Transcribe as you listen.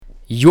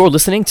You're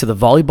listening to the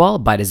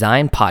Volleyball by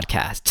Design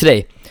podcast.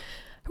 Today,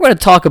 we're going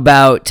to talk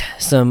about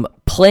some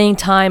playing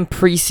time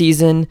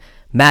preseason,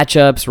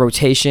 matchups,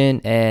 rotation,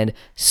 and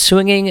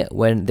swinging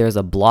when there's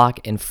a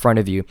block in front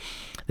of you.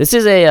 This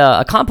is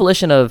a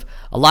compilation of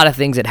a lot of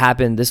things that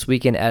happened this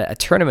weekend at a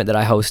tournament that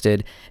I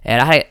hosted,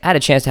 and I had a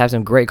chance to have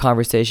some great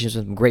conversations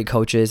with some great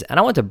coaches, and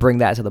I want to bring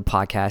that to the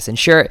podcast and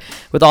share it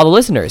with all the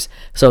listeners.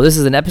 So this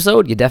is an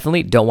episode you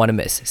definitely don't want to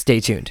miss. Stay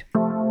tuned.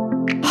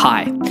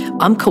 Hi,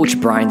 I'm Coach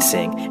Brian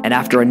Singh, and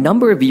after a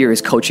number of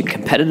years coaching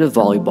competitive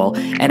volleyball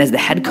and as the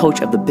head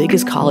coach of the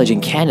biggest college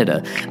in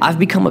Canada, I've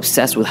become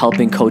obsessed with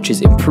helping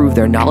coaches improve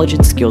their knowledge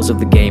and skills of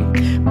the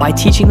game by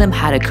teaching them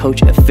how to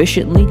coach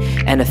efficiently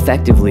and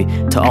effectively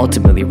to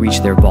ultimately reach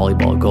their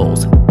volleyball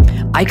goals.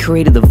 I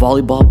created the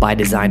Volleyball by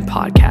Design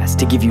podcast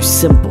to give you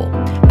simple,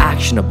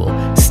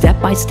 actionable,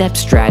 step-by-step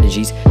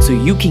strategies so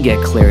you can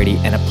get clarity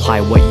and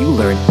apply what you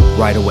learn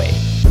right away.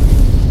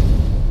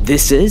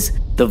 This is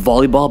the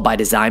Volleyball by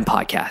Design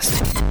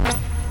podcast.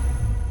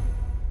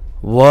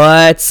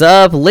 What's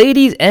up,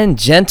 ladies and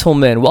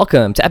gentlemen?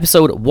 Welcome to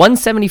episode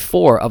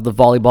 174 of the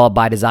Volleyball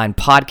by Design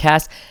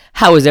podcast.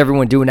 How is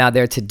everyone doing out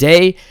there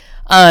today?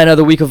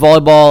 Another week of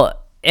volleyball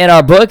in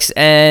our books,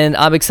 and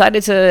I'm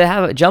excited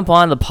to jump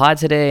on the pod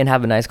today and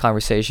have a nice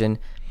conversation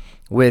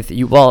with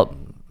you. Well,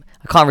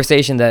 a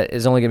conversation that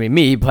is only going to be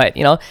me, but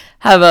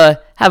have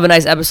a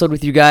nice episode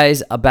with you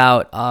guys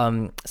about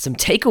some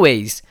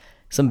takeaways.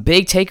 Some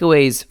big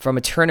takeaways from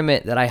a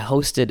tournament that I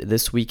hosted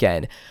this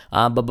weekend.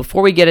 But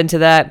before we get into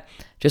that,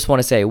 just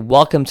want to say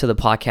welcome to the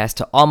podcast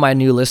to all my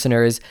new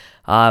listeners.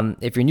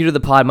 If you're new to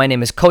the pod, my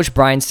name is Coach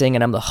Brian Singh,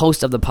 and I'm the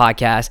host of the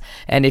podcast.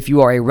 And if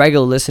you are a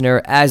regular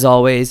listener, as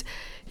always,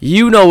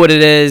 you know what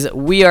it is.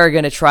 We are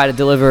going to try to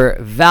deliver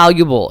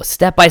valuable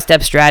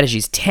step-by-step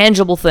strategies,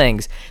 tangible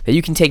things that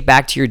you can take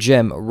back to your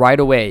gym right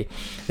away.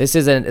 This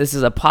is a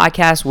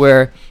podcast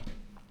where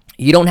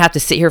you don't have to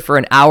sit here for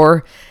an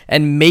hour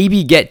and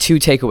maybe get two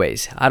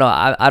takeaways. I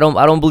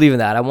don't believe in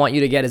that. I want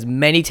you to get as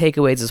many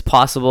takeaways as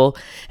possible.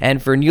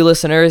 And for new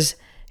listeners,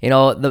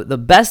 the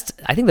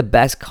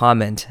best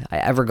comment I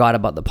ever got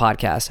about the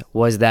podcast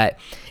was that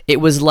it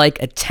was like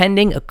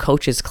attending a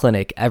coach's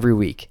clinic every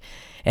week.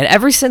 And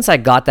ever since I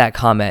got that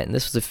comment, and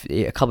this was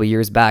a couple of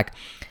years back,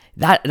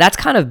 that's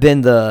kind of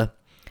been the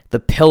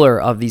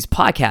pillar of these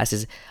podcasts.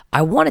 Is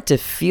I want it to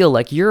feel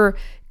like you're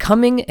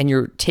coming and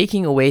you're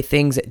taking away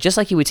things just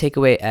like you would take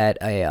away at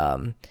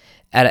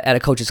a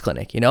coach's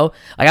clinic. Like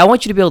I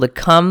want you to be able to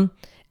come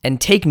and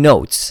take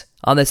notes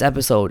on this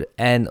episode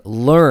and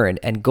learn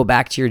and go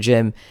back to your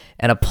gym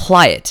and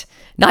apply it.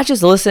 Not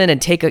just listen and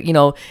take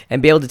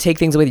and be able to take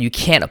things away that you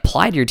can't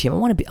apply to your team. I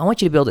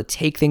want you to be able to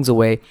take things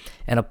away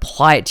and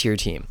apply it to your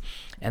team.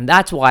 And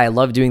that's why I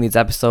love doing these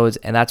episodes,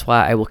 and that's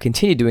why I will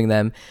continue doing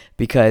them,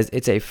 because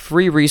it's a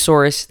free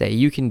resource that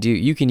you can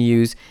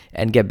use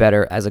and get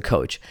better as a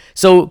coach.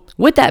 So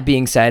with that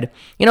being said,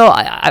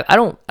 I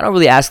don't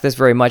really ask this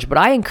very much, but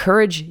I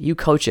encourage you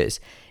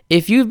coaches,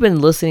 if you've been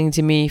listening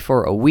to me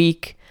for a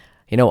week,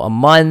 a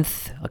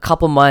month, a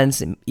couple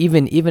months,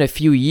 even a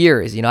few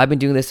years, I've been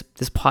doing this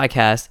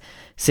podcast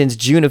since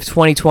June of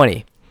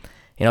 2020,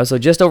 so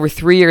just over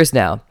 3 years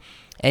now,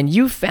 and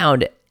you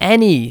found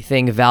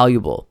anything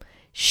valuable,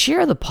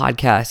 share the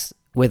podcast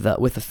with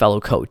a fellow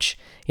coach.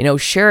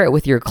 Share it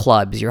with your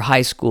clubs, your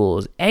high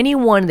schools,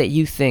 anyone that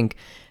you think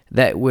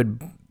that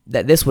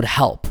this would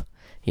help.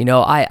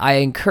 I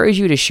encourage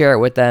you to share it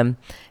with them.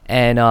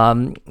 And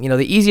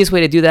the easiest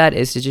way to do that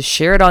is to just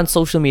share it on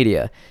social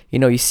media.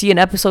 You see an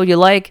episode you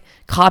like,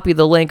 copy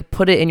the link,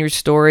 put it in your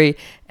story,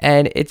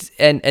 and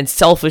and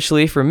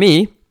selfishly for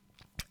me,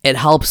 it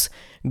helps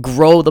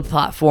grow the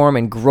platform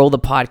and grow the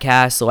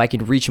podcast so I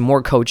can reach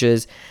more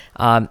coaches.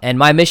 And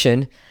my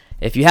mission,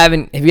 if you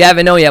haven't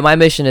known yet, my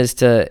mission is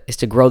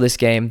to grow this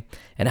game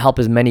and help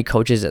as many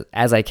coaches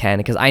as I can,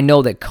 because I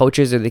know that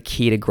coaches are the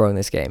key to growing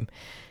this game.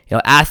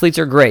 Athletes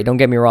are great, don't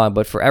get me wrong,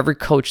 but for every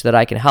coach that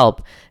I can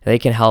help, they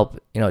can help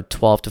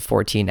 12 to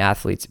 14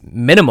 athletes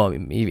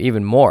minimum,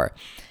 even more.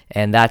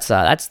 And that's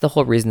the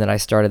whole reason that I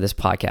started this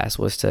podcast,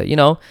 was to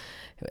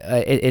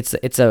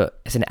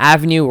it's an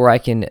avenue where I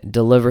can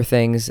deliver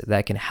things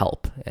that can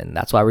help, and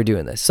that's why we're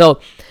doing this.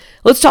 So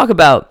let's talk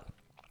about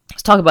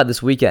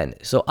this weekend.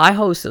 So I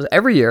host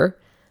every year.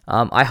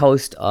 I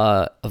host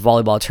a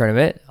volleyball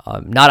tournament,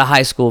 not a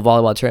high school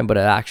volleyball tournament, but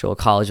an actual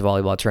college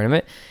volleyball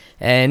tournament.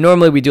 And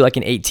normally we do like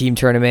an 8-team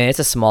tournament. It's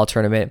a small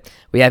tournament.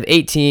 We have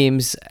 8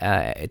 teams.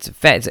 It's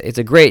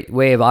a great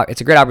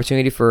it's a great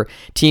opportunity for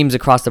teams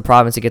across the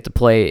province to get to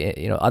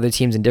play, other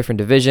teams in different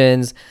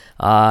divisions.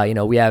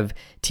 We have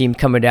teams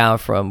coming down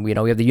from, we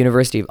have the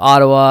University of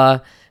Ottawa.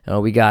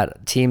 We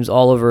got teams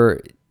all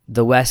over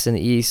the West and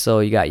the East.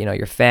 So you got,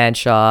 your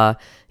Fanshawe,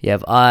 you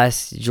have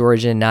us,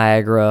 Georgian,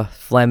 Niagara,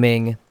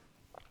 Fleming,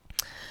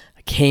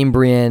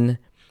 Cambrian,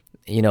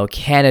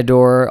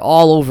 Canadore,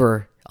 all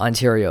over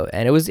Ontario.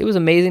 And it was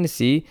amazing to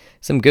see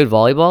some good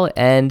volleyball,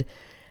 and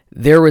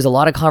there was a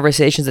lot of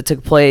conversations that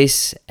took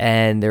place,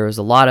 and there was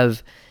a lot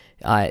of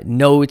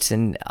notes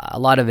and a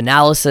lot of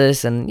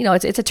analysis, and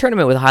it's a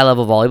tournament with high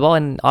level volleyball,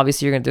 and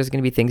obviously there's going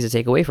to be things to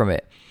take away from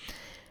it.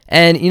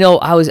 And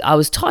I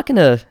was talking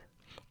to,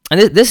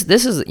 and this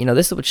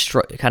is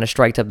what kind of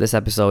striked up this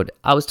episode.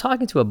 I was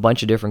talking to a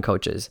bunch of different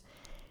coaches,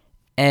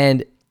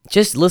 and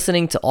just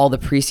listening to all the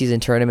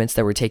preseason tournaments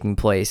that were taking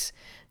place,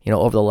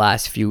 over the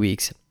last few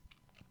weeks.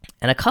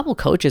 And a couple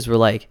coaches were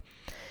like,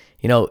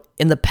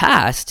 in the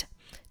past,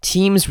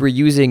 teams were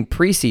using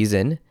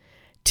preseason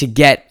to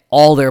get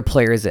all their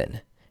players in.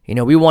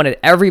 We wanted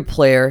every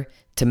player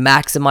to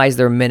maximize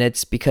their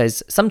minutes,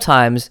 because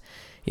sometimes,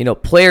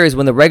 players,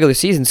 when the regular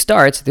season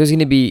starts, there's going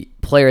to be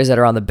players that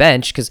are on the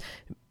bench because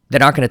they're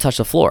not going to touch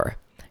the floor.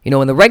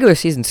 When the regular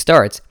season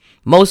starts,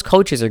 most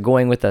coaches are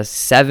going with a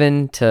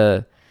 7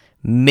 to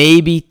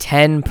maybe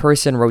 10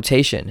 person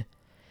rotation.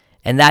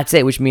 And that's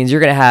it, which means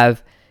you're going to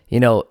have,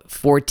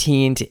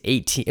 14 to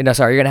 18. You're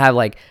going to have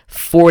like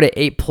 4 to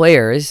 8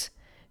 players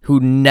who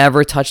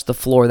never touched the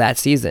floor that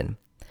season.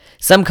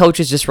 Some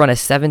coaches just run a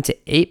 7 to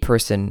 8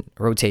 person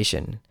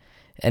rotation.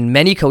 And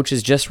many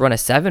coaches just run a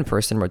 7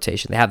 person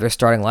rotation. They have their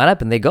starting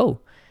lineup and they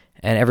go.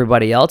 And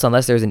everybody else,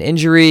 unless there's an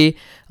injury,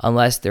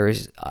 unless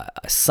there's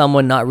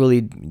someone not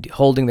really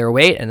holding their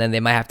weight, and then they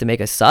might have to make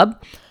a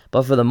sub.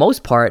 But for the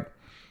most part,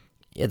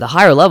 at the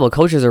higher level,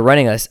 coaches are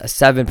running a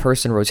 7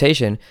 person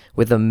rotation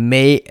with a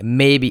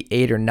maybe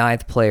 8th or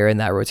 9th player in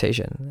that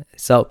rotation.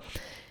 So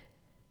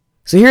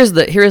here's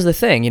the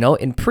thing,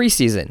 in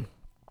preseason,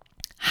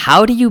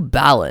 how do you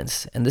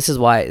balance? And this is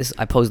why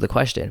I posed the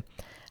question: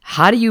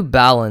 how do you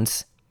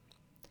balance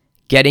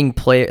getting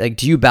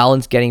do you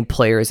balance getting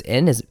players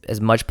in,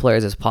 as much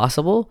players as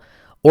possible,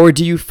 or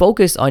do you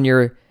focus on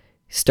your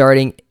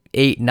starting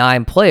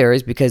 8-9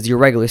 players because your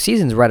regular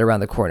season's right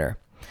around the corner?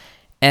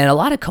 And a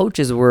lot of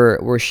coaches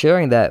were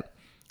sharing that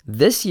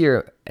this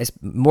year, as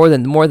more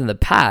than the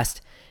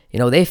past,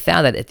 they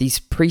found that at these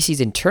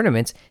preseason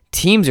tournaments,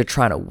 teams are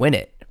trying to win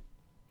it,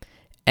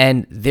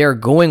 and they're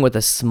going with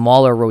a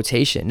smaller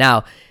rotation.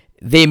 Now,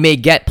 they may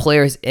get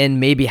players in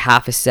maybe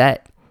half a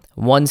set,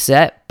 1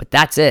 set, but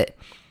that's it.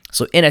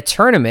 So in a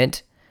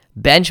tournament,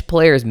 bench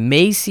players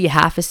may see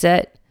half a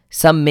set,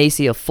 some may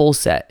see a full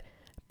set,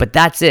 but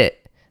that's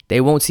it. They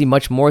won't see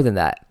much more than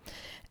that.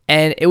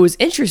 And it was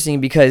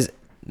interesting because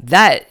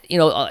that,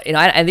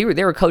 and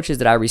there were coaches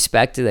that I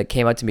respected that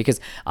came up to me, because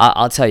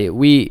I'll tell you,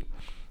 we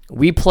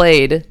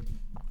played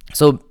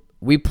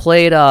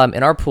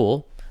in our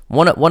pool,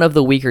 one of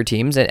the weaker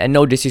teams, and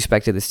no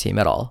disrespect to this team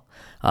at all,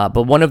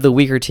 but one of the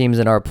weaker teams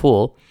in our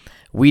pool,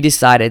 we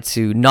decided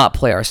to not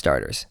play our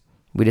starters.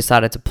 We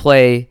decided to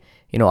play,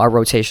 our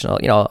rotational,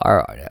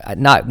 our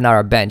not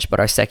our bench,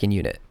 but our second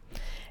unit.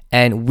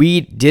 And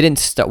we didn't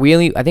start.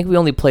 I think we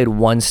only played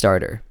 1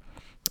 starter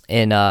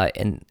in that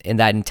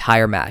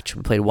entire match.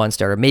 We played 1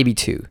 starter, maybe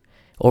 2,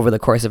 over the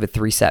course of a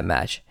 3-set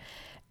match.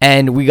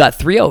 And we got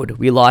 3-0'd.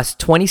 We lost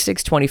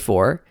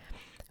 26-24.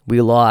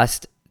 We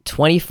lost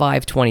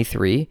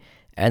 25-23.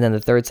 And then the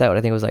third set, I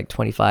think it was like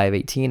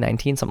 25-18,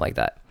 19, something like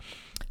that.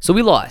 So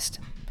we lost.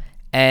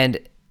 And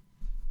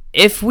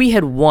if we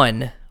had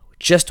won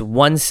just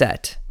 1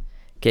 set,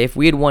 if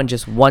we had won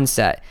just 1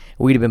 set,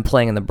 we'd have been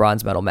playing in the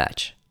bronze medal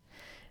match.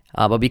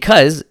 But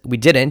because we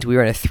didn't, we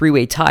were in a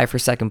 3-way tie for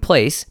second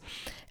place,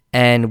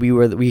 and we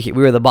were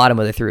the bottom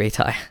of the 3-way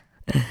tie.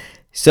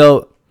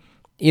 So,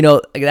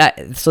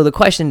 so the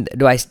question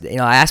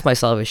I asked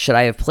myself is, should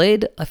I have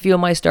played a few of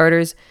my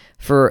starters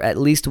for at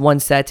least 1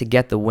 set to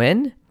get the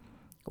win?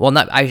 Well,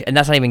 and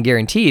that's not even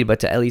guaranteed, but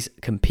to at least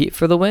compete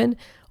for the win,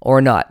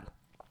 or not.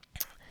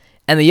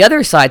 And the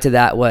other side to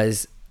that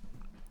was,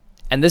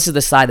 and this is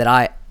the side that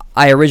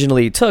I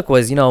originally took,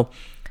 was,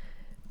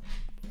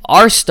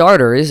 our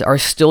starters are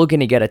still going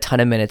to get a ton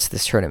of minutes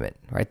this tournament,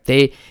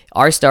 right?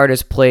 Our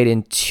starters played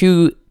in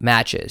 2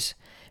 matches,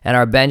 and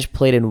our bench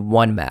played in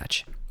 1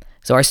 match.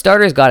 So our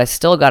starters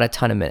still got a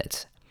ton of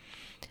minutes.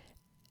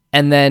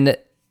 And then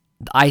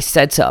I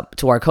said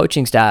to our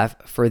coaching staff,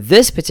 for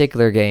this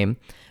particular game,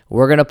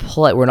 we're not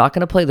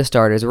going to play the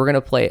starters. We're going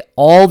to play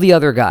all the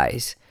other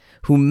guys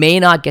who may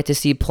not get to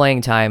see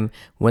playing time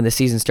when the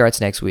season starts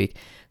next week,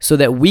 so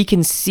that we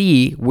can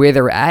see where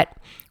they're at.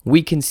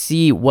 We can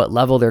see what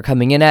level they're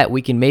coming in at.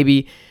 We can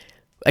maybe,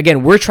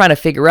 again, we're trying to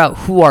figure out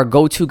who our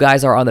go-to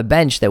guys are on the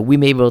bench that we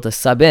may be able to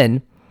sub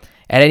in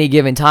at any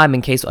given time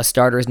in case a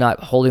starter is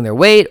not holding their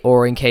weight,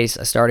 or in case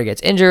a starter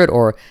gets injured,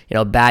 or,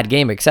 bad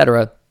game,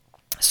 etc.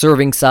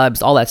 Serving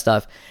subs, all that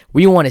stuff.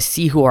 We want to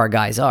see who our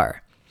guys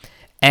are.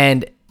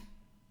 And,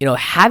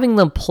 having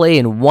them play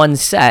in 1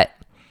 set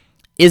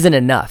isn't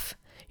enough,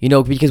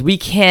 because we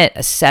can't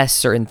assess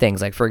certain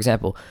things. Like, for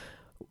example,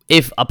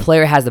 if a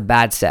player has a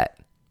bad set,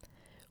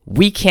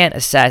 we can't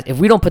assess, if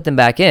we don't put them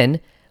back in,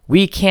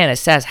 we can't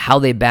assess how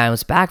they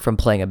bounce back from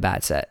playing a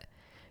bad set.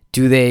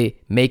 Do they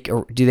make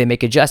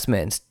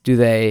adjustments? Do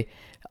they,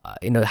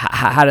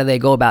 how do they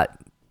go about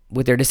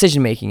with their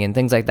decision making and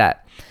things like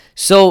that?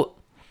 So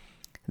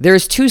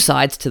there's 2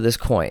 sides to this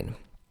coin.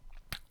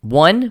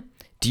 1,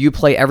 do you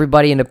play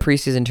everybody in a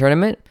preseason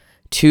tournament?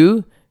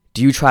 2,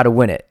 do you try to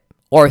win it?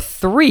 Or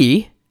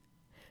 3,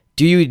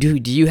 do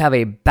you have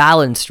a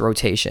balanced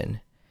rotation?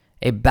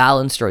 A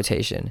balanced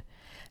rotation.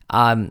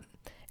 And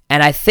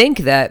I think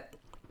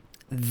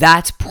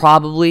that's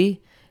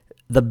probably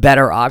the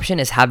better option,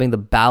 is having the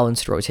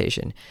balanced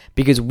rotation,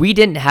 because we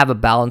didn't have a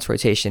balanced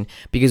rotation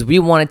because we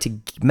wanted to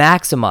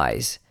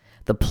maximize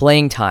the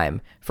playing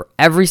time for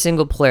every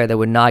single player that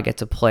would not get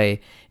to play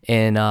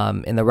in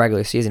the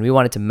regular season. We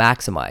wanted to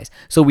maximize.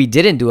 So we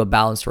didn't do a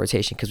balanced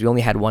rotation because we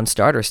only had one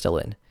starter still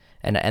in,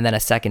 and then a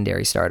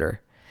secondary starter.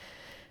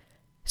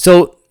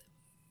 So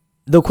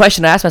the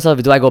question I asked myself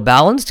is, do I go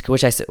balanced,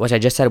 which I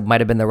just said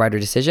might have been the right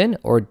decision,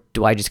 or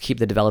do I just keep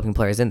the developing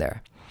players in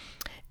there?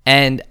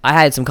 And I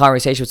had some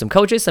conversation with some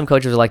coaches. Some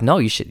coaches were like, "No,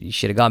 you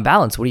should have gone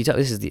balanced. What are you talking?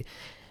 This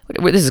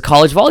is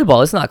college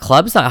volleyball. It's not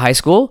club. It's not high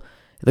school.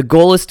 The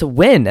goal is to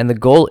win, and the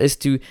goal is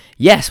to,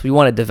 yes, we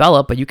want to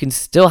develop, but you can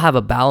still have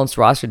a balanced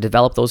roster,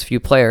 develop those few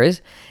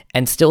players,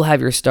 and still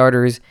have your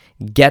starters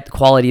get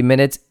quality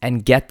minutes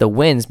and get the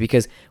wins,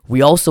 because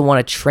we also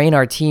want to train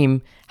our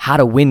team how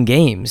to win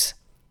games."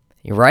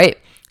 You're right?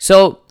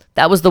 So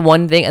that was the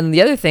one thing. And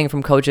the other thing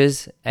from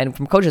coaches, and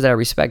from coaches that I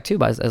respect too,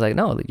 but I was like,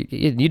 no,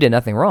 you did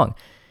nothing wrong.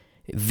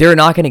 They're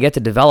not going to get to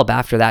develop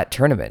after that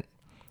tournament.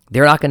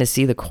 They're not going to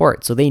see the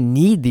court. So they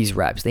need these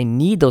reps. They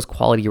need those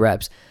quality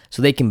reps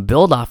so they can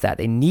build off that.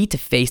 They need to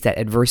face that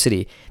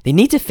adversity. They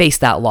need to face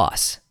that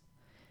loss.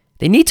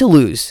 They need to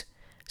lose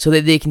so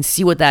that they can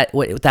see what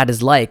that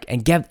is like,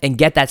 and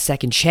get that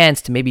second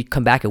chance to maybe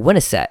come back and win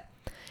a set.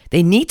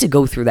 They need to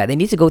go through that. They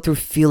need to go through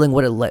feeling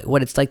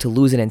what it's like to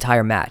lose an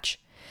entire match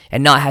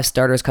and not have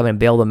starters come and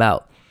bail them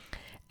out.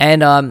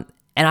 And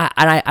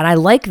I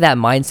like that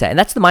mindset. And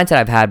that's the mindset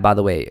I've had, by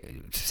the way,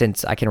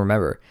 since I can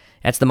remember.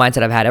 That's the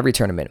mindset I've had every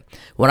tournament.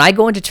 When I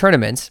go into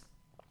tournaments,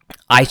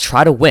 I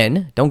try to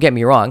win. Don't get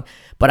me wrong,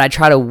 but I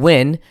try to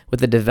win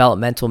with a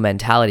developmental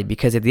mentality,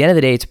 because at the end of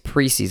the day, it's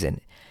preseason.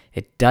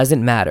 It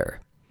doesn't matter.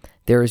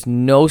 There is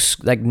no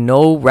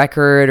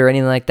record or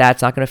anything like that.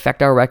 It's not going to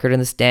affect our record in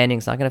the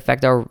standings. It's not going to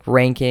affect our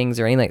rankings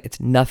or anything like that. It's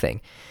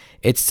nothing.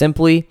 It's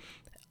simply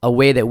a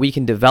way that we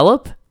can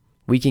develop,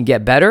 we can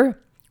get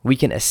better, we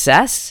can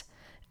assess,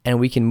 and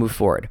we can move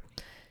forward.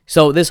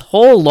 So this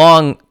whole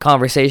long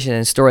conversation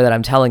and story that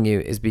I'm telling you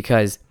is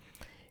because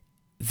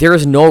there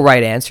is no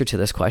right answer to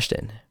this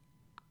question.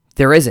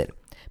 There isn't,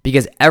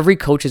 because every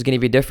coach is going to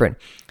be different.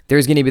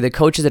 There's going to be the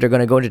coaches that are going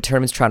to go into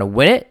tournaments trying to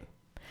win it,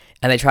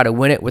 and they try to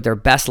win it with their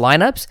best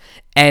lineups,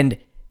 and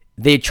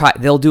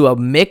they'll do a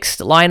mixed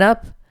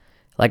lineup,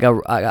 like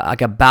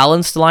a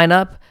balanced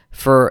lineup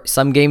for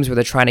some games where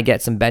they're trying to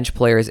get some bench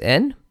players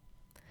in.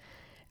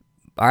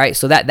 All right,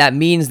 so that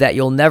means that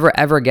you'll never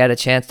ever get a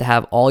chance to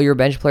have all your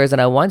bench players in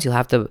at once. You'll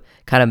have to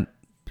kind of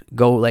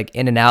go like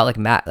in and out,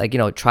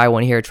 try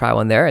one here, try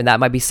one there, and that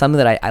might be something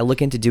that I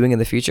look into doing in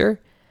the future.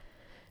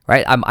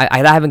 Right? I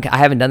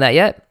haven't done that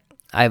yet.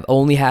 I've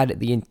only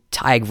had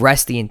I've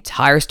rest the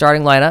entire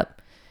starting lineup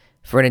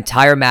for an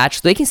entire match,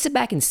 so they can sit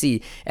back and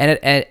see.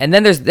 And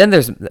then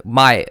there's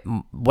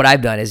what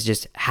I've done is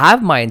just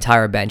have my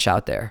entire bench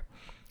out there.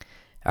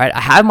 All right,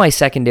 I have my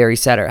secondary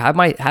setter, have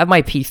my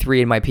P3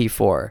 and my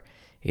P4,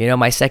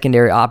 my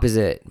secondary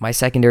opposite, my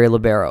secondary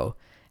libero.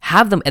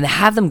 Have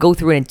them go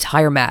through an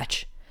entire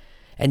match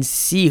and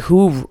see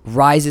who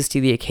rises to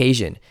the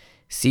occasion.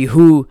 See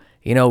who,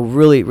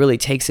 really, really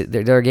takes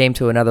their game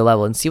to another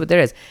level, and see what there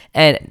is.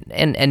 And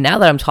now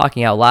that I'm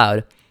talking out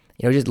loud,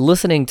 just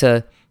listening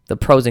to the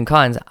pros and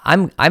cons,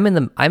 I'm in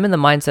the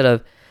mindset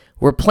of,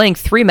 we're playing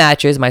 3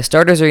 matches. My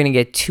starters are going to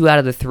get 2 out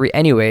of the 3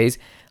 anyways.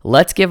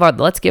 Let's give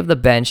the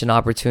bench an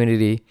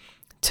opportunity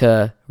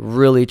to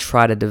really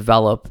try to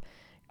develop,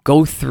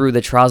 go through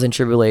the trials and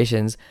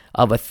tribulations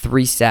of a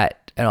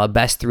 3-set, a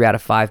best 3 out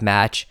of 5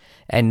 match,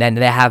 and then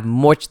they have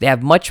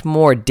much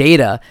more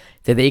data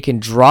that they can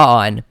draw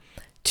on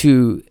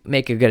to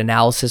make a good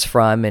analysis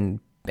from and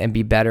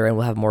be better, and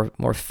we'll have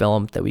more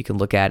film that we can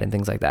look at and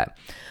things like that.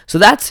 So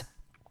that's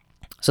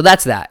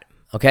that.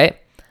 Okay,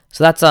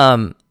 so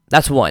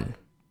that's one.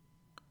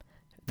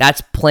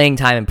 That's playing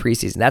time in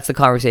preseason. That's the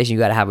conversation you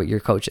got to have with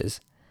your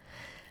coaches.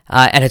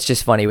 And it's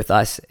just funny with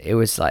us. It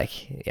was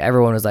like,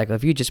 everyone was like,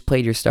 if you just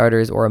played your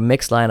starters or a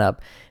mixed lineup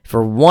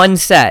for one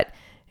set,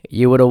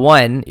 you would have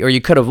won, or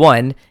you could have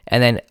won,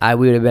 and then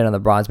we would have been on the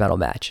bronze medal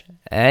match.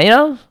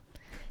 And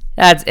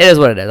it is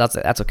what it is.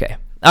 That's okay.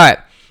 All right,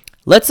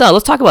 let's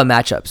talk about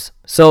matchups.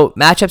 So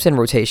matchups and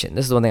rotation.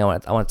 This is one thing I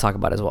want to talk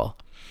about as well.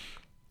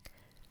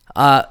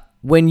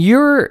 When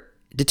you're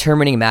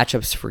determining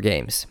matchups for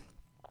games,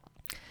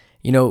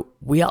 you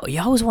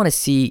always want to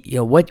see,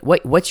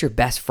 what's your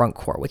best front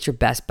court? What's your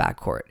best back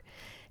court?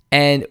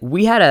 And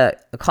we had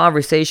a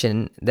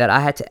conversation that I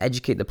had to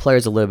educate the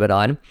players a little bit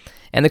on,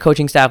 and the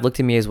coaching staff looked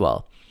at me as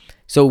well.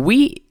 So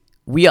we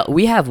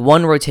have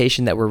one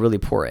rotation that we're really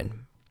poor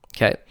in,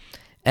 okay?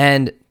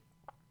 And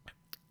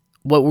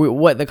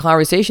what the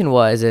conversation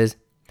was is,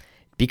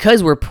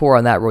 because we're poor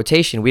on that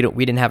rotation, we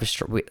didn't have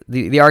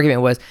the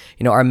argument was,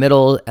 our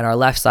middle and our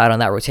left side on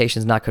that rotation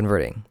is not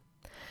converting.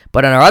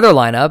 But on our other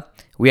lineup,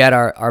 we had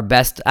our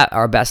best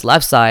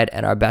left side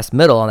and our best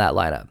middle on that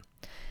lineup.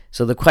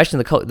 So the question,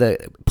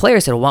 the player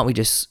said, well, why don't we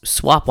just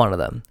swap one of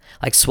them?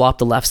 Like swap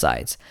the left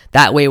sides.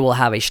 That way we'll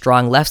have a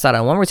strong left side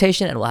on one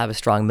rotation and we'll have a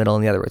strong middle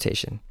on the other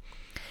rotation.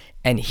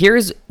 And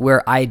here's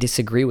where I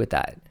disagree with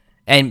that.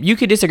 And you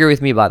could disagree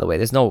with me, by the way.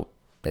 This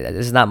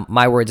is not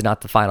my words,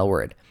 not the final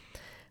word.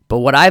 But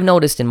what I've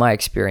noticed in my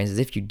experience is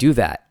if you do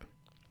that,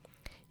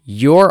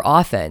 your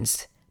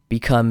offense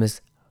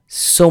becomes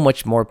so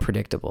much more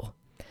predictable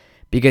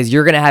because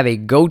you're going to have a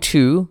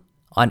go-to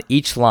on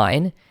each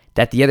line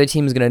that the other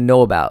team is going to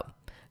know about.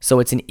 So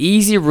it's an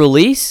easy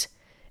release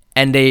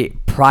and they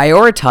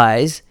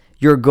prioritize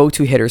your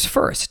go-to hitters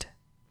first.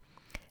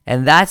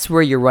 And that's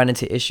where you run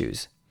into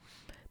issues.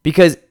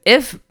 Because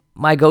if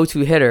my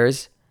go-to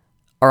hitters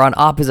are on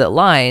opposite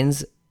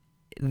lines,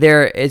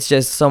 it's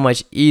just so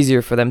much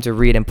easier for them to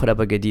read and put up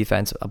a good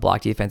defense, a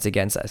block defense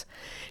against us.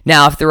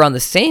 Now, if they're on the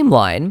same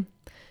line,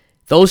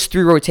 those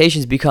three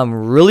rotations become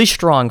really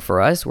strong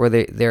for us, where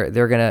they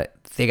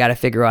got to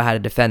figure out how to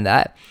defend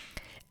that.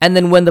 And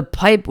then when the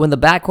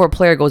backcourt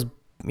player goes,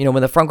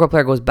 when the frontcourt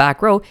player goes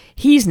back row,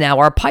 he's now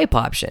our pipe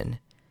option,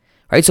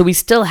 right? So we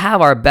still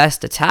have our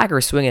best attacker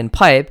swinging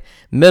pipe,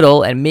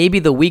 middle, and maybe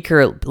the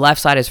weaker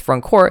left side is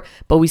front court,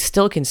 but we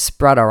still can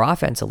spread our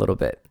offense a little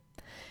bit.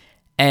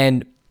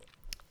 And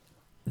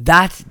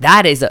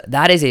that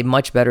is a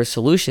much better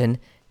solution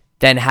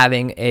than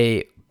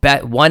having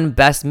one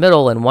best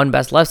middle and one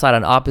best left side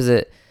on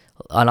opposite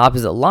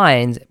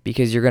lines,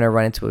 because you're going to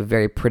run into a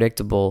very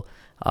predictable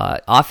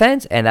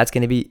offense, and that's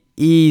going to be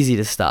easy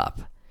to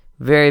stop.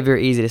 Very,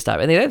 very easy to stop.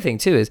 And the other thing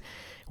too is,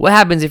 what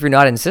happens if you're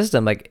not in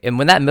system? And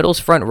when that middle's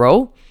front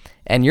row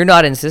and you're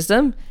not in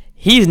system,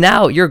 he's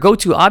now, your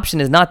go-to option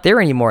is not there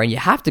anymore, and you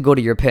have to go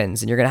to your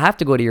pins, and you're going to have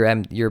to go to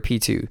your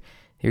P2,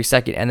 your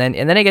second, and then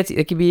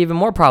it can be even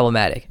more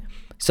problematic.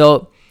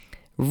 So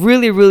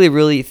really, really,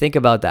 really think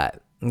about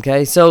that.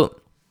 Okay,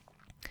 so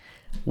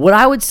what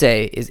I would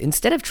say is,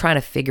 instead of trying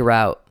to figure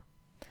out,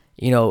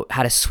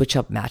 how to switch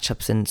up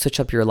matchups and switch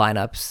up your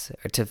lineups,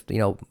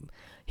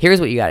 here's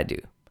what you got to do.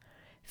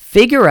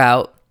 Figure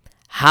out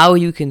how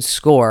you can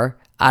score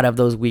out of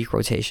those weak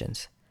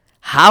rotations.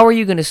 How are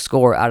you going to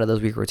score out of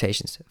those weak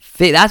rotations?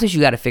 That's what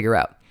you got to figure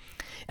out.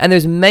 And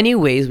there's many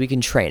ways we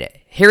can train it.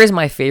 Here is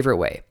my favorite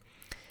way.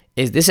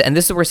 This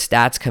is where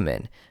stats come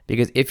in.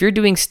 Because if you're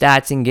doing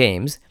stats in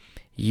games,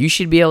 you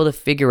should be able to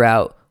figure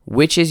out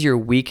which is your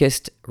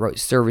weakest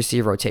serve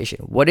receive rotation.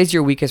 What is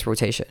your weakest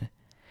rotation?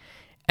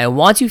 And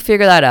once you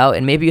figure that out,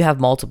 and maybe you have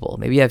multiple,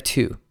 maybe you have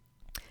two,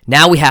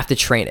 now we have to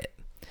train it.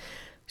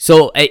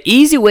 So an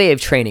easy way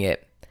of training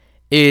it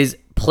is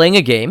playing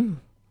a game.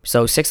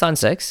 So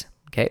 6-on-6,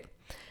 okay?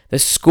 The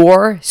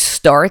score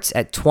starts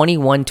at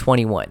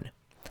 21-21.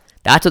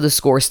 That's what the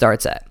score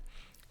starts at,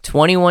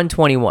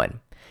 21-21.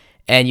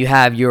 And you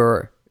have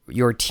your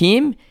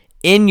team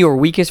in your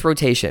weakest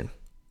rotation.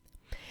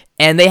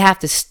 And they have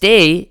to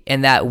stay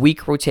in that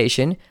weak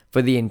rotation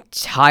for the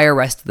entire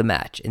rest of the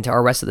match,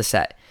 entire rest of the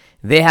set.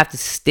 They have to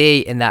stay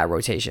in that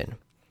rotation.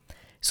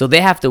 So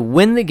they have to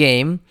win the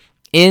game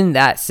in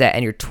that set,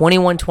 and you're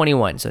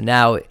 21-21. So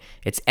now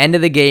it's end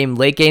of the game,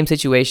 late game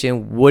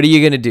situation. What are you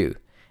going to do?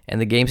 And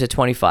the game's at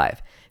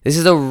 25. This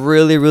is a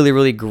really, really,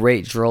 really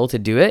great drill to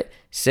do it.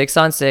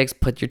 6-on-6,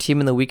 put your team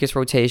in the weakest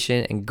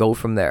rotation and go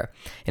from there.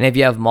 And if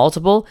you have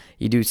multiple,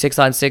 you do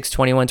 6-on-6,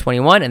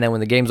 21-21, and then when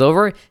the game's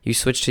over, you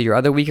switch to your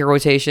other weaker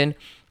rotation,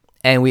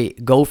 and we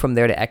go from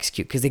there to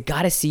execute, because they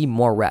got to see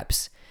more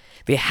reps.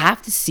 They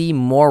have to see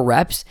more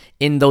reps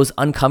in those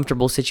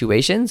uncomfortable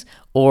situations,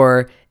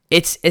 or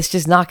it's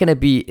just not going to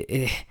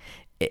be.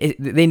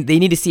 They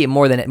need to see it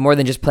more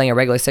than just playing a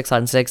regular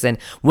 6-on-6. And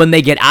when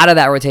they get out of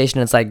that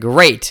rotation, it's like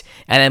great,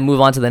 and then move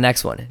on to the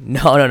next one.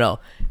 No.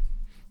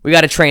 We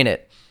got to train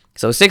it.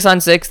 So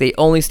 6-on-6, they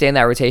only stay in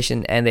that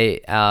rotation, and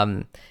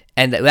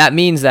that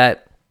means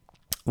that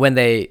when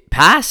they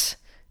pass,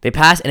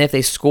 and if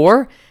they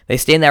score, they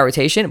stay in that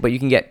rotation. But you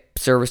can get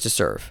service to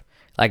serve,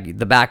 like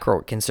the back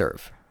row can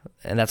serve,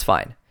 and that's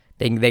fine.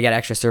 They get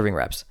extra serving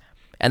reps,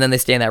 and then they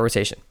stay in that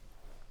rotation.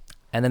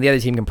 And then the other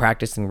team can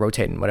practice and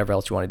rotate and whatever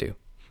else you want to do.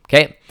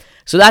 Okay,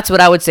 so that's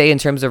what I would say in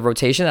terms of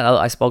rotation.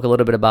 I spoke a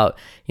little bit about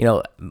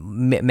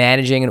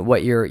managing and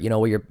what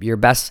your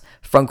best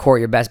front court,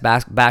 your best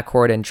back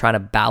court, and trying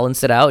to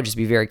balance it out. Just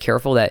be very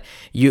careful that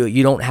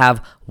you don't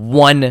have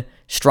one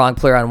strong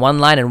player on one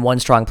line and one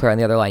strong player on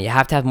the other line. You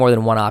have to have more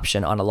than one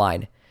option on a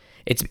line.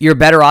 You're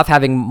better off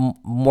having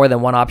more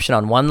than one option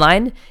on one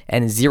line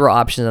and zero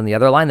options on the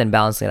other line than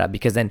balancing it out,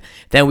 because then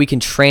we can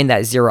train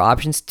that zero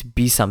options to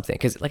be something.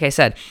 Because like I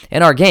said,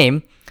 in our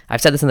game, I've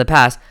said this in the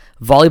past,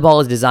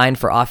 volleyball is designed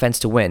for offense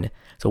to win.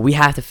 So we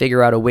have to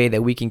figure out a way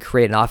that we can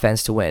create an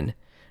offense to win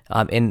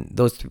in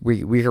those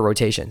weaker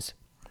rotations.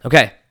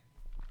 Okay.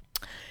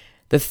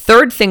 The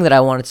third thing that I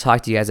wanted to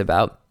talk to you guys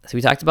about, so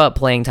we talked about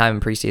playing time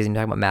in preseason,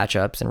 talking about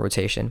matchups and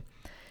rotation.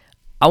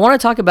 I want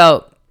to talk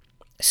about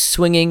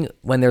swinging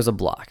when there's a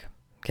block.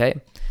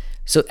 Okay.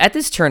 So at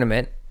this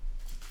tournament,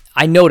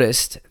 I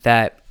noticed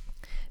that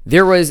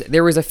there was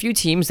a few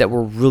teams that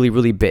were really,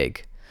 really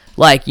big.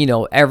 Like,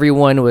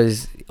 everyone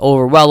was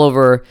well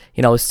over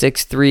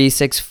 6'3",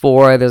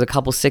 6'4". There's a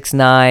couple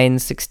 6'9",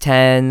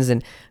 6'10s,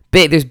 and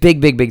there's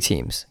big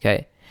teams.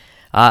 Okay,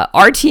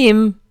 our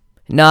team,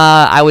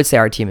 I would say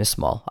our team is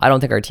small. I don't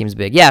think our team's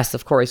big. Yes,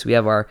 of course we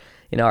have our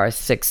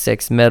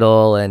 6'6"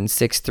 middle and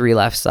 6'3"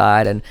 left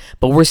side,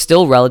 but we're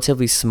still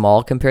relatively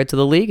small compared to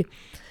the league.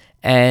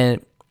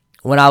 And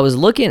when I was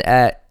looking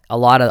at a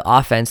lot of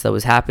offense that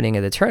was happening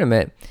in the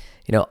tournament,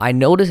 I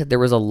noticed that there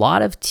was a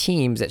lot of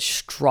teams that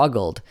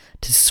struggled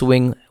to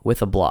swing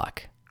with a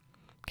block.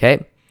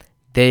 Okay,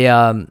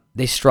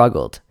 they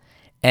struggled,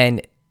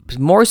 and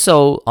more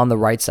so on the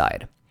right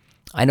side.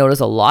 I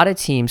noticed a lot of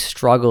teams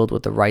struggled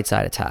with the right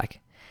side attack,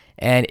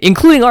 and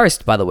including ours,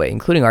 by the way,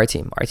 including our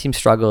team. Our team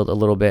struggled a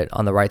little bit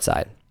on the right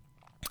side.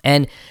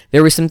 And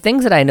there were some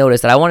things that I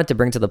noticed that I wanted to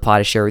bring to the pod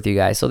to share with you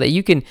guys, so that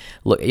you can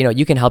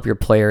you can help your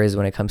players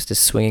when it comes to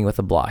swinging with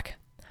a block.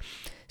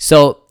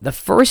 So the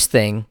first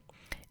thing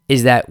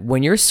is that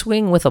when you're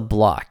swinging with a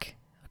block,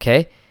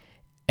 okay,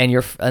 and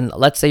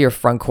let's say your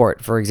front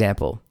court, for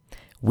example,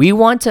 we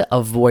want to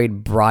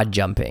avoid broad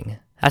jumping.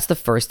 That's the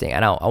first thing.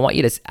 And I want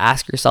you to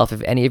ask yourself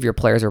if any of your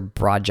players are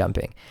broad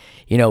jumping.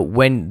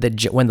 When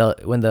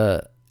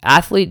the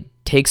athlete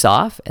takes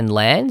off and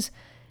lands,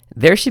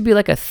 there should be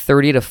like a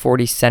 30 to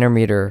 40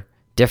 centimeter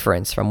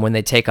difference from when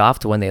they take off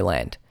to when they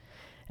land.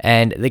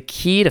 And the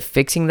key to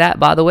fixing that,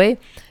 by the way,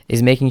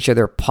 is making sure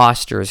their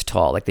posture is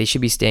tall. Like, they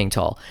should be staying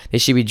tall. They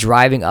should be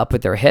driving up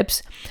with their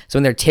hips. So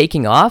when they're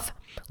taking off,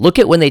 look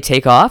at when they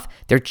take off,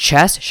 their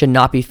chest should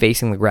not be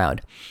facing the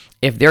ground.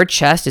 If their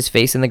chest is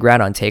facing the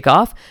ground on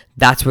takeoff,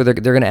 that's where they're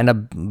going to end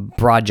up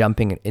broad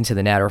jumping into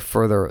the net or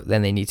further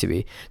than they need to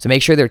be. So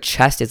make sure their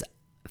chest is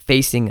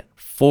facing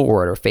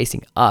forward or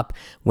facing up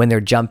when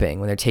they're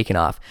jumping, when they're taking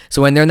off.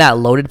 So when they're in that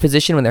loaded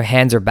position, when their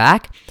hands are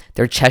back,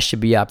 their chest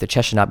should be up. Their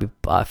chest should not be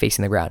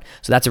facing the ground.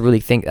 So that's a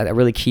really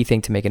key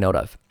thing to make a note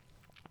of.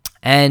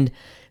 And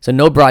so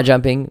no broad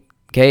jumping,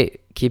 okay?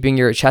 Keeping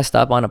your chest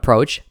up on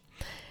approach.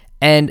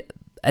 And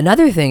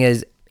another thing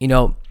is,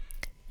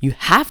 you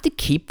have to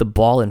keep the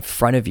ball in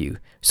front of you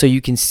so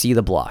you can see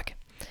the block.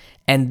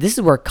 And this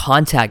is where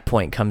contact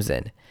point comes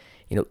in.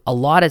 A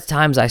lot of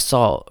times I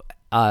saw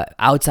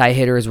outside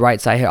hitters, right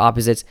side hit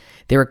opposites,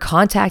 they were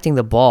contacting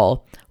the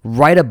ball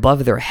right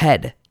above their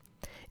head.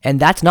 And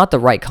that's not the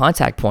right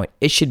contact point.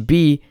 It should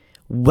be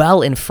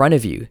well in front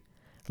of you,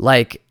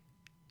 like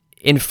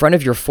in front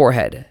of your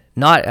forehead.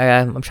 Not,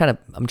 I'm trying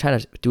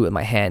to do it with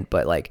my hand,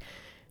 but like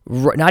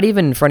not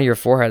even in front of your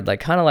forehead, like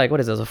kind of like, what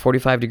is this, a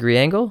 45-degree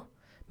angle?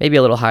 Maybe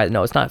a little higher.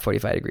 No, it's not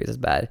 45 degrees. It's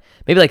bad.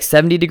 Maybe like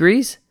 70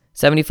 degrees,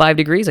 75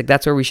 degrees. Like,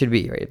 that's where we should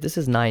be, right? If this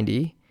is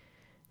 90,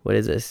 what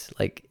is this?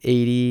 Like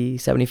 80,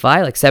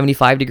 75? Like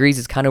 75 degrees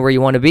is kind of where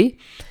you want to be.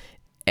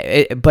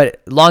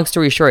 But long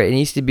story short, it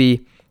needs to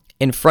be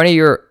in front of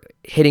your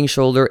hitting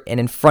shoulder and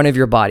in front of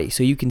your body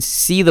so you can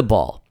see the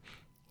ball.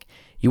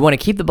 You want to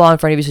keep the ball in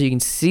front of you so you can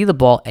see the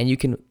ball and you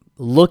can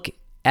look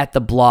at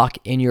the block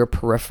in your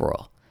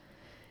peripheral.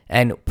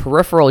 And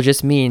peripheral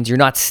just means you're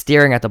not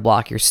staring at the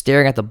block, you're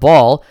staring at the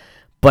ball.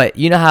 But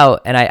you know how,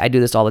 and I do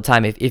this all the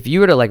time, if you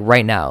were to, like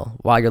right now,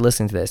 while you're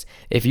listening to this,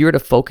 if you were to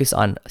focus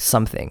on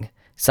something,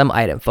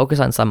 focus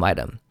on some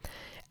item.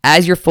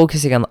 As you're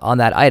focusing on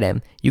that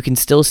item, you can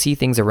still see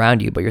things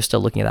around you, but you're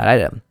still looking at that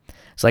item.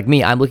 So like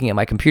me, I'm looking at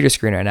my computer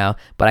screen right now,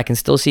 but I can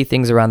still see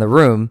things around the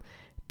room,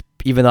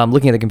 even though I'm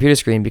looking at the computer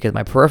screen, because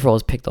my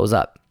peripherals pick those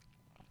up.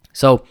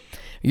 So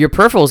your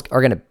peripherals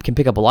can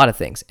pick up a lot of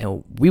things,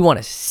 and we want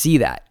to see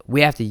that.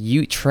 We have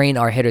to train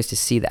our hitters to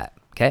see that,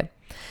 okay?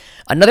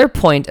 Another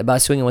point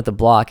about swinging with the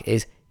block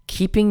is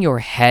keeping your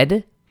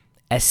head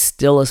as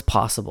still as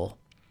possible.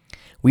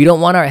 We don't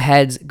want our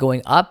heads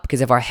going up,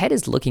 because if our head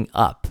is looking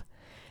up,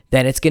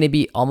 then it's going to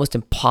be almost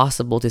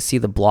impossible to see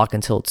the block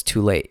until it's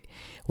too late.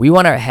 We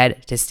want our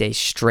head to stay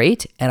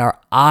straight and our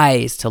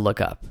eyes to look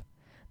up.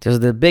 There's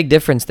the big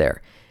difference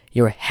there.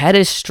 Your head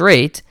is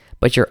straight,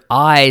 but your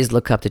eyes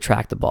look up to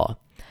track the ball.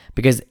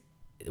 Because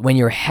when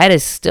your head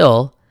is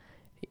still,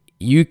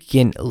 you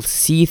can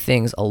see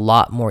things a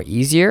lot more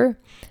easier,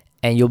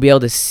 and you'll be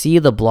able to see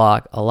the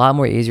block a lot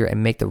more easier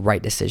and make the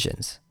right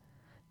decisions.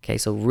 Okay,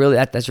 so really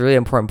that's a really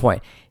important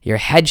point. Your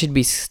head should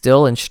be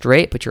still and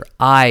straight, but your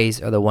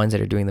eyes are the ones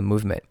that are doing the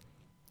movement.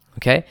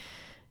 Okay?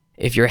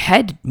 If your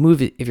head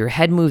movement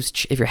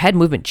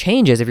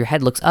changes, if your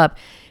head looks up,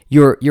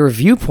 your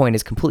viewpoint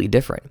is completely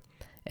different.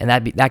 And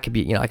that could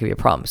be a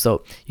problem.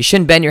 So you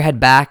shouldn't bend your head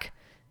back.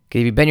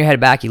 Because if you bend your head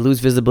back, you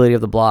lose visibility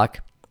of the block.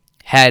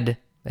 Head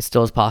as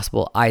still as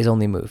possible. Eyes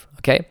only move.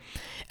 Okay?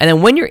 And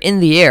then when you're in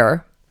the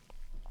air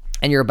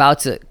and you're about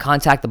to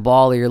contact the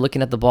ball or you're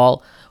looking at the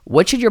ball,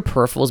 what should your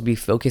peripherals be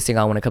focusing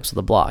on when it comes to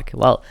the block?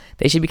 Well,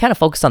 they should be kind of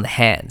focused on the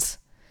hands.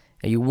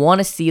 You want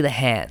to see the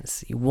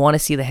hands.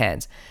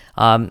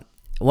 A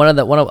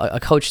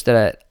coach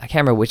that I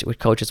can't remember which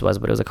coach this was,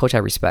 but it was a coach I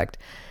respect.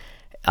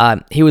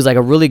 He was like,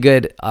 a really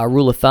good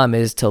rule of thumb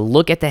is to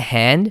look at the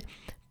hand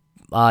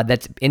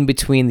that's in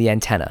between the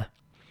antenna.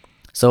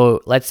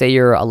 So let's say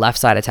you're a left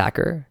side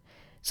attacker.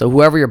 So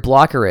whoever your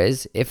blocker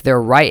is, if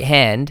their right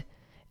hand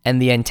and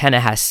the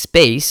antenna has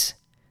space,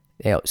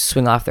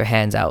 swing off their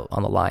hands out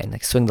on the line,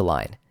 like swing the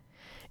line.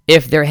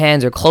 If their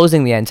hands are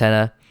closing the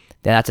antenna,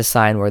 then that's a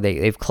sign where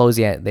they've closed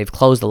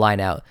the line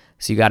out.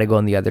 So you got to go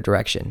in the other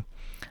direction.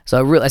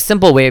 So a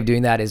simple way of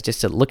doing that is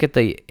just to look at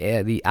the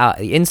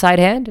inside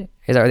hand,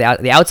 or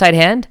the outside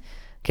hand.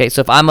 Okay,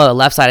 so if I'm a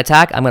left side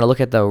attack, I'm going to look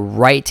at the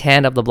right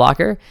hand of the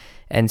blocker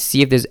and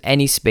see if there's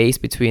any space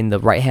between the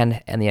right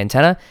hand and the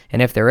antenna.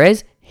 And if there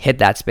is, hit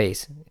that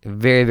space.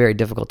 Very, very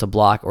difficult to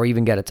block or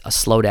even get a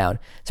slowdown.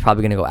 It's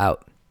probably going to go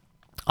out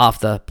off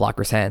the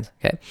blocker's hands.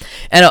 Okay,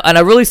 and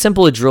a really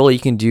simple drill you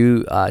can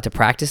do to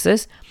practice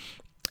this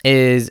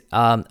is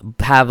have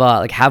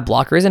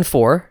blockers in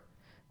 4,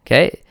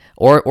 okay,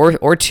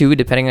 or 2,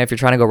 depending on if you're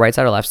trying to go right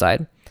side or left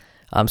side.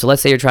 So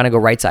let's say you're trying to go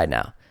right side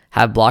now.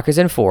 Have blockers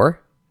in 4,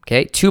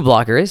 okay, 2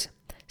 blockers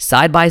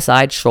side by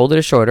side,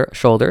 shoulder to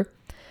shoulder,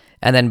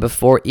 and then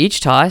before each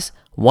toss,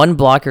 1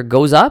 blocker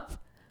goes up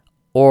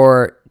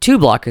or 2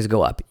 blockers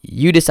go up.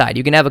 You decide.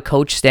 You can have a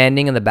coach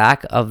standing in the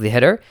back of the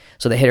hitter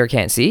so the hitter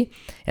can't see,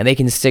 and they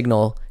can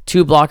signal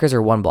 2 blockers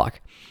or 1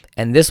 block.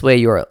 And this way,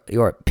 your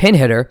pin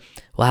hitter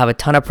will have a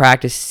ton of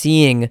practice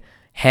seeing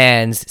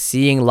hands,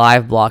 seeing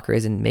live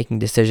blockers, and making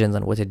decisions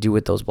on what to do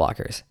with those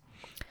blockers.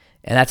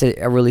 And that's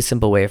a really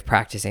simple way of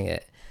practicing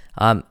it.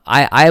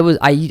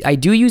 I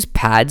do use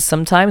pads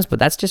sometimes, but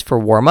that's just for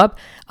warm up.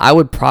 I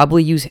would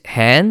probably use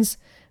hands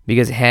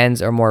because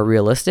hands are more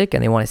realistic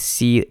and they want to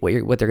see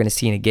what they're going to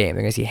see in a game.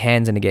 They're going to see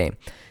hands in a game,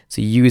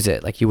 so use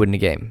it like you would in a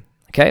game.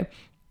 Okay,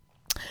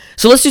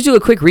 so let's just do a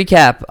quick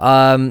recap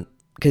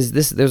because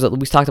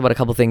we talked about a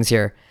couple things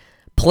here.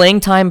 Playing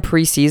time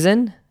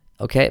preseason.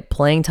 Okay,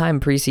 playing time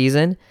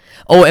preseason.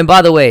 Oh, and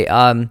by the way,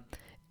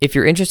 if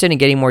you're interested in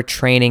getting more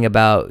training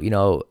about,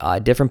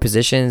 different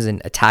positions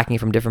and attacking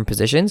from different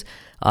positions,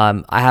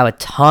 I have a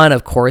ton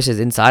of courses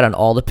inside on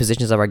all the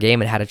positions of our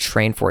game and how to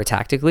train for it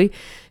tactically.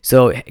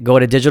 So go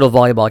to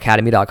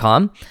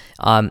digitalvolleyballacademy.com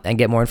and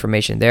get more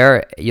information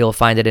there. You'll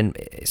find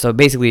it so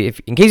basically,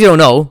 in case you don't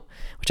know,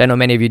 which I know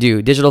many of you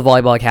do, Digital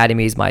Volleyball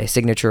Academy is my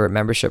signature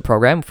membership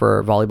program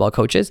for volleyball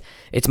coaches.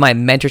 It's my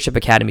mentorship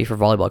academy for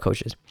volleyball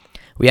coaches.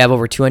 We have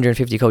over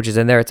 250 coaches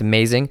in there. It's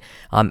amazing.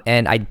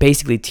 And I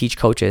basically teach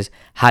coaches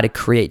how to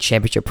create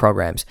championship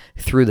programs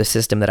through the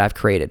system that I've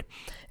created.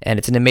 And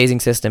it's an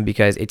amazing system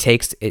because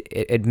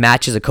it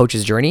matches a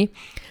coach's journey.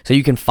 So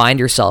you can find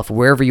yourself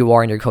wherever you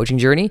are in your coaching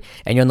journey,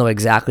 and you'll know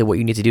exactly what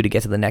you need to do to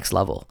get to the next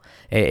level.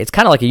 It's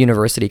kind of like a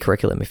university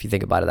curriculum if you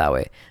think about it that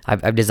way.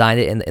 I've designed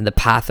it in the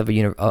path of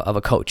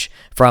a coach,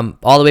 from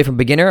all the way from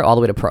beginner all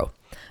the way to pro.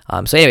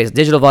 So anyways,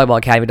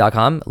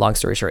 digitalvolleyballacademy.com. Long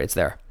story short, it's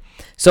there.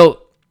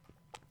 So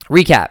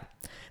recap,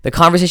 the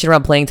conversation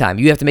around playing time.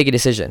 You have to make a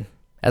decision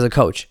as a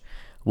coach.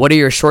 What are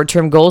your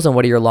short-term goals and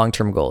what are your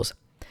long-term goals?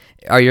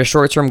 Are your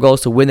short-term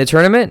goals to win the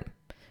tournament?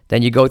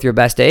 Then you go with your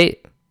best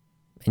 8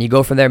 and you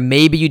go from there.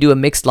 Maybe you do a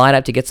mixed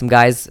lineup to get some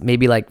guys,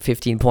 maybe like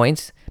 15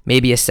 points,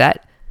 maybe a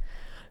set.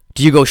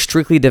 Do you go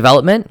strictly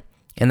development?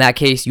 In that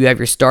case, you have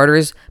your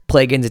starters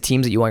play against the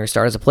teams that you want your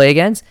starters to play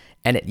against,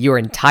 and your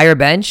entire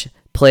bench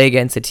play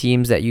against the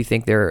teams that you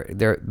think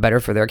they're better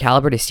for their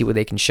caliber to see what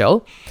they can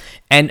show.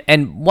 And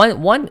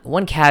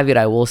one caveat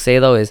I will say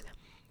though is,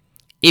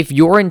 if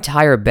your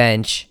entire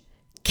bench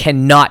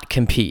cannot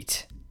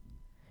compete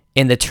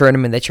in the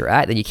tournament that you're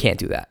at, then you can't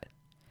do that.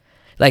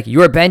 Like,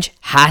 your bench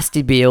has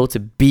to be able to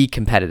be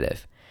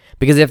competitive,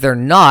 because if they're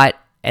not,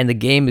 and the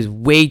game is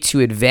way too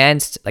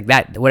advanced, like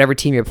that, whatever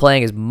team you're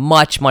playing is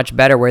much, much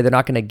better, where they're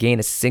not going to gain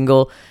a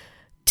single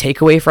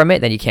takeaway from it,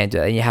 then you can't do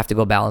that. And you have to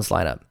go balanced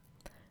lineup.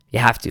 You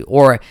have to,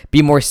 or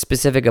be more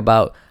specific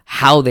about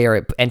how they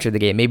are enter the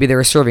game. Maybe they're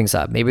a serving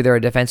sub. Maybe they're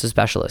a defensive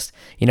specialist.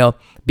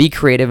 Be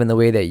creative in the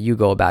way that you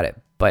go about it,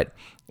 but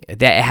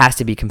it has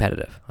to be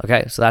competitive.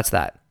 Okay, so that's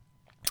that.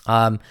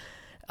 And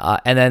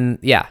then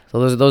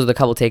so those are the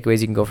couple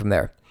takeaways you can go from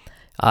there.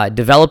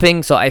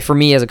 Developing. So for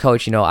me as a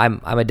coach,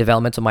 I'm a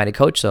developmental minded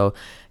coach. So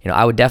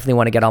I would definitely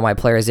want to get all my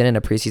players in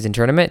a preseason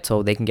tournament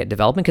so they can get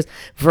development. Because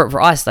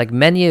for us, like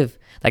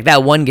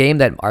that one game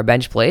that our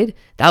bench played,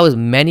 that was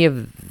many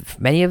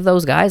of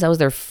those guys, that was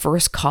their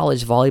first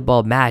college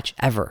volleyball match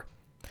ever.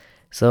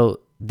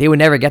 So they would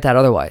never get that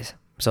otherwise.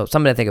 So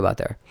something to think about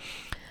there.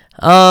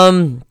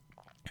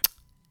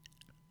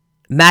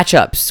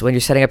 Matchups when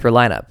you're setting up your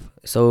lineup.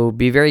 So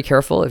be very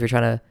careful if you're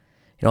trying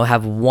to,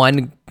 have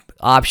one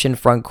option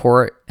front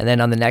court and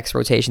then on the next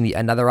rotation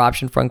another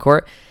option front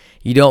court.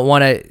 You don't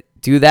want to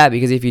do that,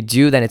 because if you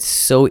do, then it's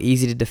so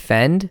easy to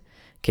defend.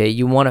 Okay,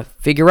 you want to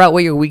figure out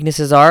what your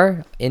weaknesses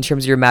are in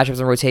terms of your matchups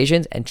and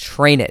rotations and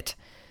train it.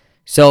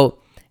 So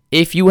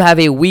if you have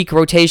a weak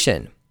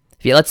rotation,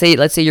 let's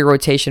say your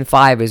rotation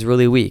 5 is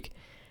really weak,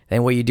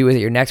 then what you do is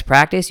at your next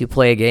practice, you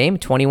play a game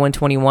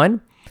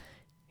 21-21.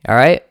 All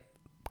right,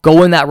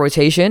 go in that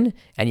rotation,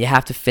 and you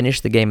have to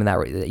finish the game in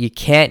that. You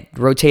can't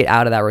rotate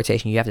out of that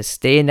rotation. You have to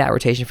stay in that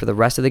rotation for the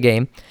rest of the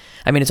game.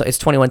 I mean, it's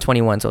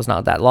 21-21, so it's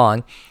not that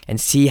long, and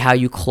see how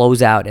you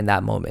close out in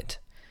that moment.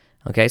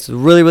 Okay, so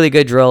really, really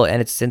good drill,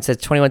 and since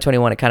it's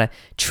 21-21, it kind of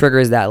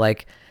triggers that,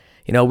 like,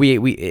 we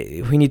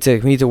need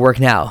to work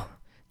now.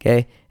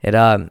 Okay,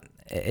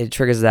 it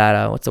triggers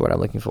that, what's the word I'm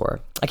looking for?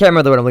 I can't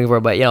remember the word I'm looking for,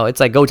 but it's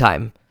like go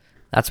time.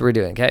 That's what we're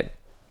doing, okay?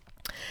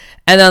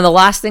 And then the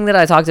last thing that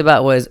I talked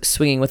about was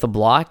swinging with a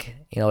block.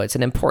 It's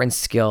an important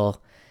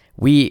skill.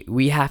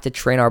 We have to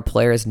train our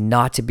players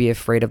not to be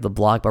afraid of the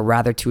block, but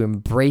rather to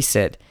embrace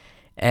it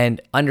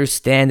and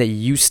understand that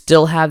you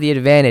still have the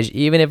advantage.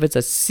 Even if it's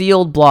a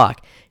sealed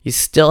block, you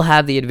still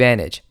have the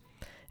advantage.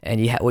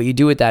 And what you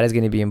do with that is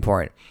going to be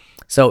important.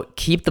 So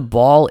keep the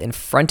ball in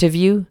front of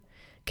you,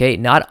 okay?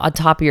 Not on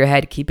top of your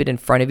head. Keep it in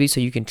front of you so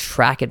you can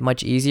track it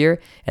much easier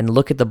and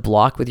look at the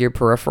block with your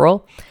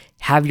peripheral.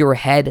 Have your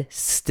head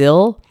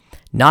still.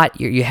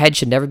 Not your head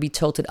should never be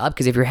tilted up,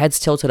 because if your head's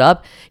tilted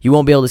up, you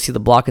won't be able to see the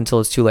block until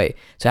it's too late.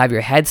 So have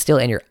your head still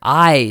and your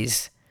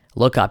eyes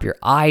look up. Your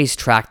eyes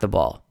track the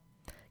ball.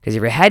 Because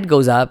if your head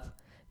goes up,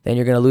 then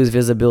you're going to lose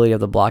visibility of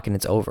the block and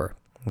it's over,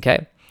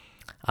 okay?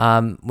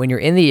 When you're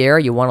in the air,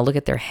 you want to look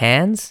at their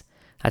hands.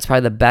 That's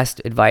probably the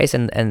best advice.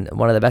 And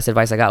one of the best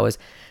advice I got was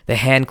the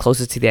hand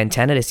closest to the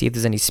antenna to see if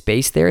there's any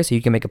space there so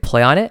you can make a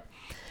play on it.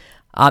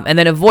 And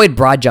then avoid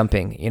broad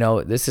jumping.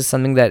 This is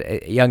something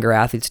that younger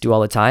athletes do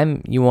all the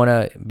time. You want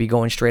to be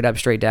going straight up,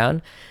 straight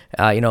down.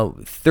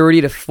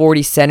 30 to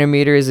 40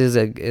 centimeters is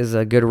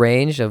a good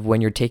range of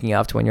when you're taking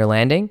off to when you're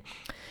landing.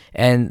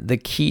 And the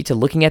key to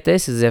looking at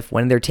this is if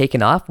when they're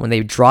taking off, when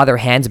they draw their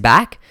hands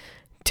back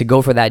to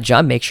go for that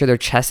jump, make sure their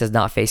chest is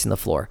not facing the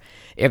floor.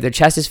 If their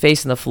chest is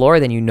facing the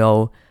floor, then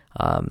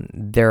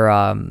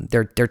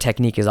their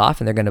technique is off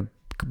and they're going to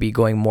be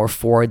going more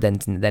forward than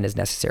is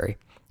necessary.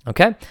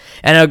 Okay,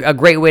 and a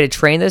great way to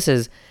train this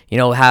is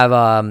have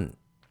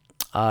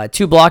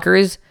two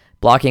blockers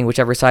blocking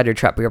whichever side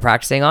you're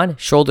practicing on,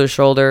 shoulder to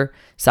shoulder,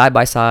 side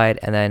by side,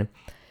 and then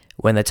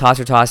when the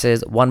tosser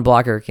tosses, one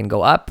blocker can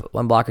go up,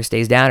 one blocker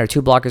stays down, or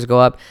two blockers go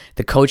up.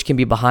 The coach can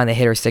be behind the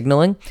hitter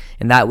signaling,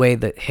 and that way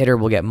the hitter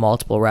will get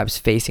multiple reps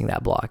facing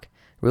that block.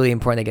 Really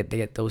important they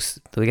get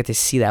to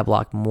see that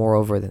block more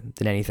over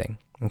than anything.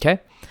 Okay.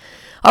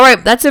 All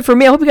right, that's it for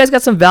me. I hope you guys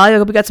got some value. I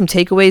hope you got some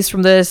takeaways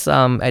from this.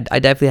 I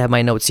definitely have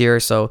my notes here,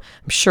 so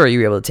I'm sure you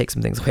were able to take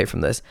some things away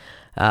from this.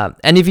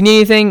 And if you need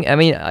anything,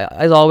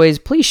 as always,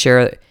 please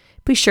share the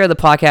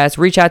podcast.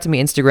 Reach out to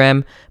me,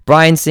 Instagram,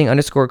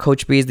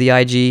 @BrianSingh_CoachB is the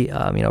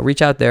IG.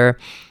 Reach out there.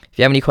 If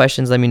you have any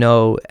questions, let me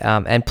know.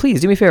 And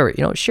please do me a favor,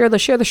 share the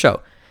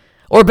show.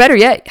 Or better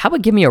yet, how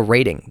about give me a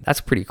rating?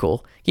 That's pretty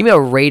cool. Give me a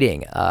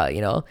rating,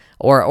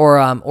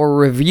 or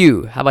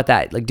review. How about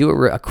that? Like do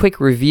a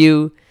quick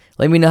review.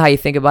 Let me know how you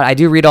think about it. I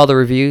do read all the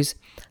reviews,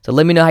 so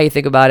let me know how you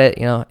think about it.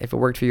 If it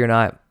worked for you or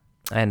not,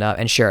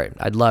 and share it.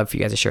 I'd love for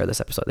you guys to share this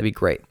episode. That'd be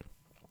great.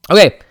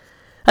 Okay,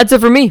 that's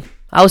it for me.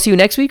 I will see you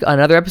next week on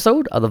another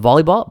episode of the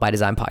Volleyball by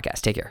Design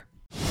podcast. Take care.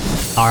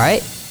 All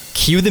right,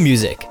 cue the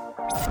music.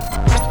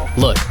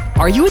 Look,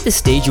 are you at the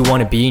stage you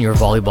want to be in your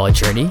volleyball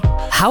journey?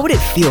 How would it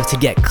feel to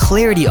get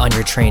clarity on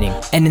your training,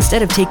 and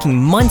instead of taking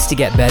months to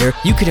get better,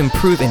 you could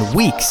improve in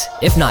weeks,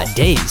 if not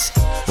days?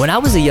 When I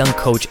was a young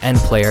coach and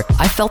player,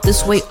 I felt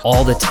this way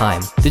all the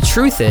time. The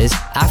truth is,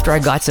 after I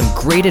got some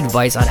great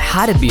advice on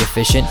how to be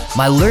efficient,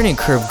 my learning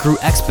curve grew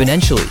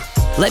exponentially.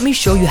 Let me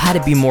show you how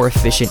to be more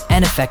efficient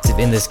and effective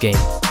in this game.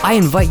 I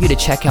invite you to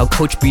check out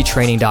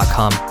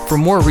CoachBTraining.com for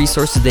more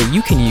resources that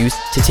you can use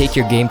to take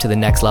your game to the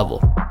next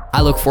level.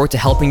 I look forward to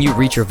helping you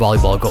reach your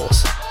volleyball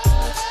goals.